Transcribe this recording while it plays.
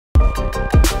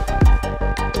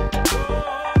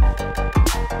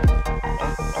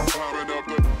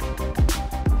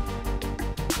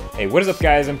Hey, what is up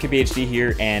guys, MKBHD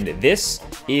here, and this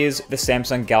is the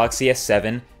Samsung Galaxy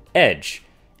S7 Edge.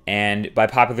 And by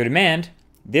popular demand,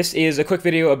 this is a quick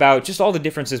video about just all the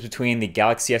differences between the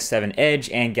Galaxy S7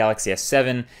 Edge and Galaxy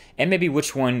S7, and maybe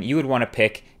which one you would want to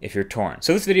pick if you're torn.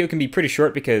 So this video can be pretty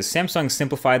short because Samsung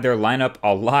simplified their lineup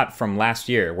a lot from last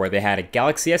year, where they had a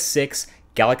Galaxy S6,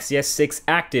 Galaxy S6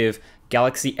 Active,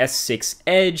 Galaxy S6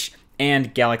 Edge,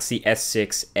 and Galaxy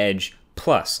S6 Edge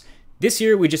Plus. This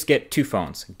year, we just get two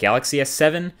phones, Galaxy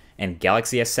S7 and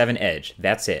Galaxy S7 Edge.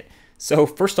 That's it. So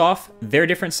first off, they're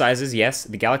different sizes, yes.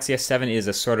 The Galaxy S7 is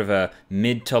a sort of a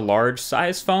mid to large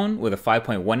size phone with a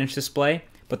 5.1-inch display,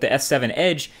 but the S7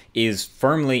 Edge is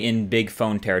firmly in big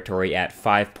phone territory at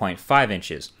 5.5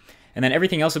 inches. And then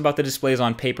everything else about the displays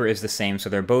on paper is the same,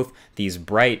 so they're both these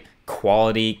bright,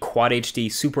 quality, Quad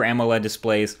HD Super AMOLED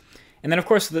displays. And then of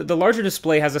course, the larger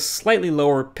display has a slightly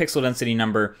lower pixel density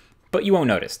number, but you won't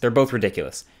notice. They're both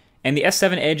ridiculous. And the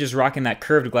S7 Edge is rocking that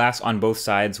curved glass on both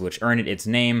sides, which earned it its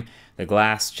name. The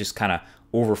glass just kind of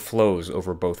overflows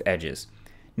over both edges.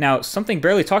 Now, something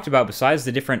barely talked about besides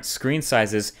the different screen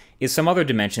sizes is some other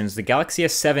dimensions. The Galaxy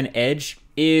S7 Edge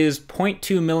is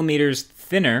 0.2 millimeters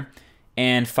thinner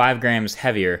and 5 grams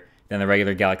heavier than the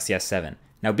regular Galaxy S7.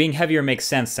 Now, being heavier makes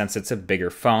sense since it's a bigger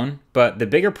phone, but the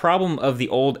bigger problem of the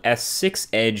old S6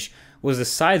 Edge was the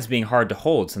sides being hard to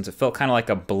hold since it felt kind of like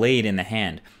a blade in the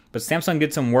hand. But Samsung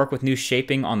did some work with new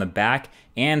shaping on the back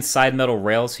and side metal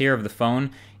rails here of the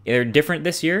phone. They're different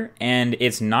this year, and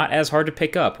it's not as hard to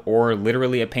pick up or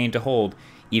literally a pain to hold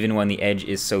even when the Edge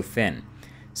is so thin.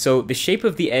 So the shape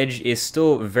of the Edge is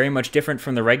still very much different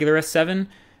from the regular S7,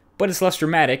 but it's less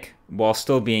dramatic while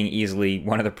still being easily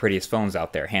one of the prettiest phones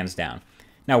out there, hands down.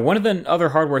 Now, one of the other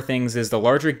hardware things is the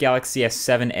larger Galaxy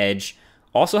S7 Edge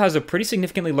also has a pretty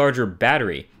significantly larger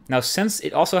battery. Now, since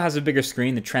it also has a bigger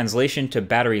screen, the translation to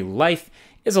battery life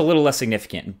is a little less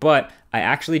significant, but I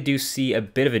actually do see a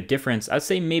bit of a difference. I'd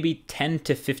say maybe 10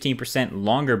 to 15%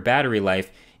 longer battery life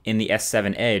in the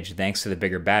S7 Edge thanks to the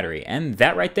bigger battery. And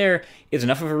that right there is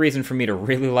enough of a reason for me to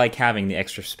really like having the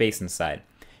extra space inside.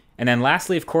 And then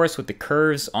lastly, of course, with the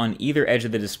curves on either edge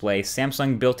of the display,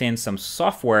 Samsung built in some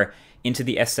software into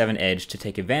the S7 Edge to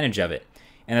take advantage of it.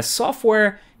 And the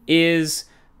software is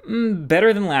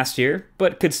better than last year,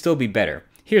 but could still be better.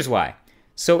 Here's why.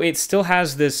 So it still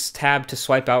has this tab to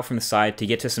swipe out from the side to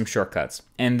get to some shortcuts.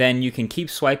 And then you can keep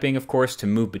swiping, of course, to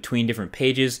move between different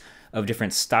pages of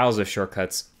different styles of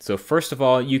shortcuts. So first of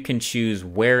all, you can choose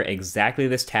where exactly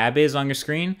this tab is on your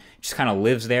screen. It just kind of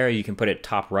lives there. You can put it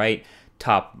top right,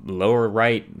 top lower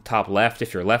right, top left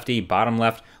if you're lefty, bottom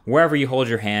left, wherever you hold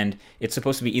your hand. It's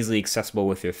supposed to be easily accessible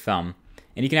with your thumb.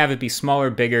 And you can have it be smaller,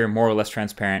 bigger, more or less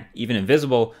transparent, even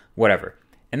invisible, whatever.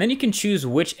 And then you can choose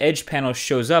which edge panel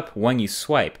shows up when you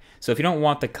swipe. So if you don't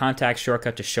want the contact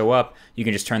shortcut to show up, you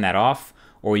can just turn that off,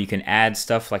 or you can add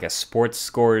stuff like a sports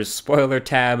scores spoiler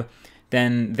tab.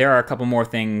 Then there are a couple more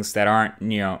things that aren't,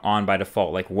 on by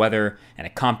default, like weather and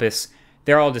a compass.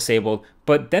 They're all disabled.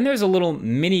 But then there's a little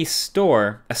mini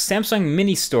store, a Samsung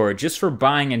mini store, just for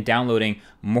buying and downloading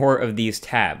more of these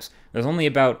tabs. There's only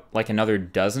about like another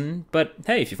dozen, but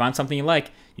hey, if you find something you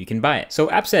like, you can buy it. So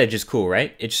Apps Edge is cool,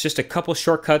 right? It's just a couple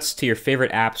shortcuts to your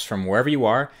favorite apps from wherever you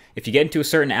are. If you get into a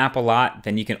certain app a lot,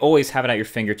 then you can always have it at your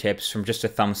fingertips from just a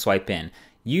thumb swipe in.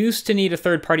 Used to need a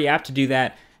third-party app to do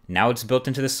that. Now it's built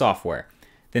into the software.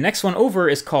 The next one over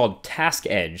is called Task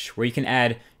Edge, where you can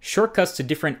add shortcuts to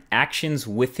different actions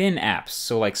within apps.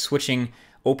 So like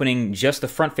opening just the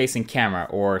front-facing camera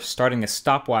or starting a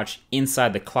stopwatch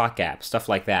inside the clock app, stuff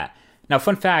like that. Now,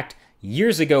 fun fact,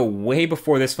 years ago, way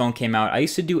before this phone came out, I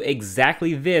used to do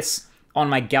exactly this on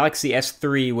my Galaxy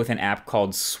S3 with an app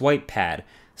called SwipePad.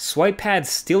 SwipePad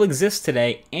still exists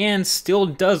today and still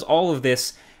does all of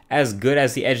this as good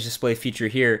as the Edge display feature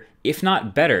here, if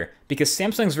not better, because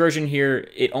Samsung's version here,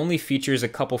 it only features a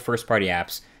couple first-party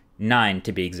apps, 9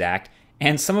 to be exact,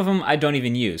 and some of them I don't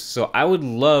even use. So I would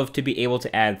love to be able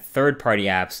to add third-party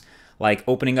apps like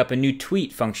opening up a new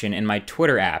tweet function in my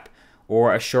Twitter app,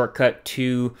 or a shortcut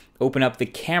to open up the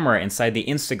camera inside the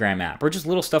Instagram app, or just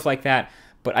little stuff like that,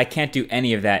 but I can't do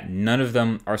any of that. None of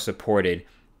them are supported.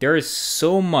 There is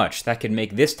so much that could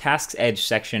make this Tasks Edge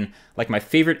section like my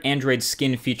favorite Android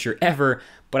skin feature ever,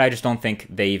 but I just don't think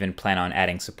they even plan on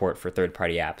adding support for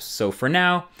third-party apps. So for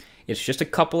now, it's just a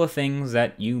couple of things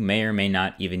that you may or may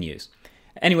not even use.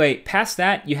 Anyway, past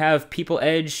that, you have People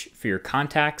Edge for your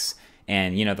contacts,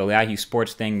 and the Yahoo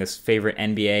Sports thing, this favorite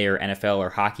NBA or NFL or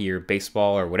hockey or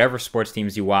baseball or whatever sports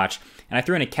teams you watch. And I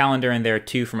threw in a calendar in there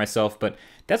too for myself, but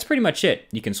that's pretty much it.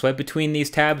 You can swipe between these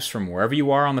tabs from wherever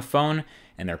you are on the phone,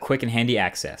 and they're quick and handy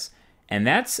access. And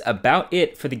that's about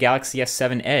it for the Galaxy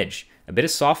S7 Edge. a bit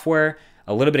of software,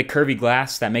 a little bit of curvy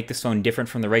glass that make this phone different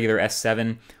from the regular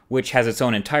S7, which has its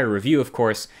own entire review, of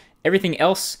course. Everything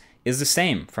else is the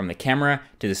same, from the camera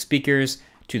to the speakers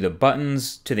to the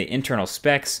buttons to the internal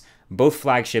specs, both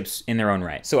flagships in their own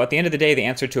right. So at the end of the day, the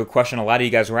answer to a question a lot of you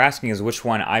guys were asking is which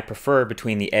one I prefer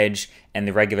between the Edge and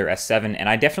the regular S7, and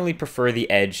I definitely prefer the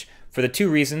Edge for the two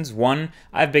reasons. One,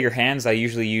 I have bigger hands, I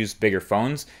usually use bigger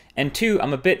phones, and two,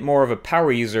 I'm a bit more of a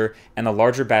power user, and the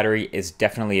larger battery is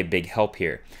definitely a big help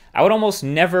here. I would almost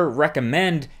never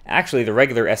recommend actually the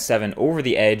regular S7 over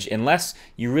the Edge unless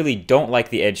you really don't like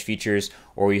the Edge features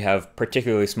or you have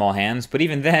particularly small hands, but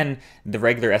even then, the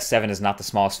regular S7 is not the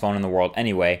smallest phone in the world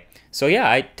anyway. So yeah,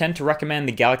 I tend to recommend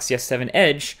the Galaxy S7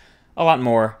 Edge a lot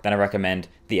more than I recommend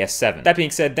the S7. That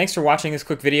being said, thanks for watching this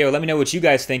quick video. Let me know what you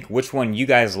guys think, which one you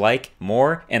guys like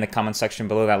more in the comment section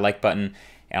below that like button,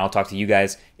 and I'll talk to you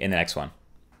guys in the next one.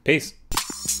 Peace.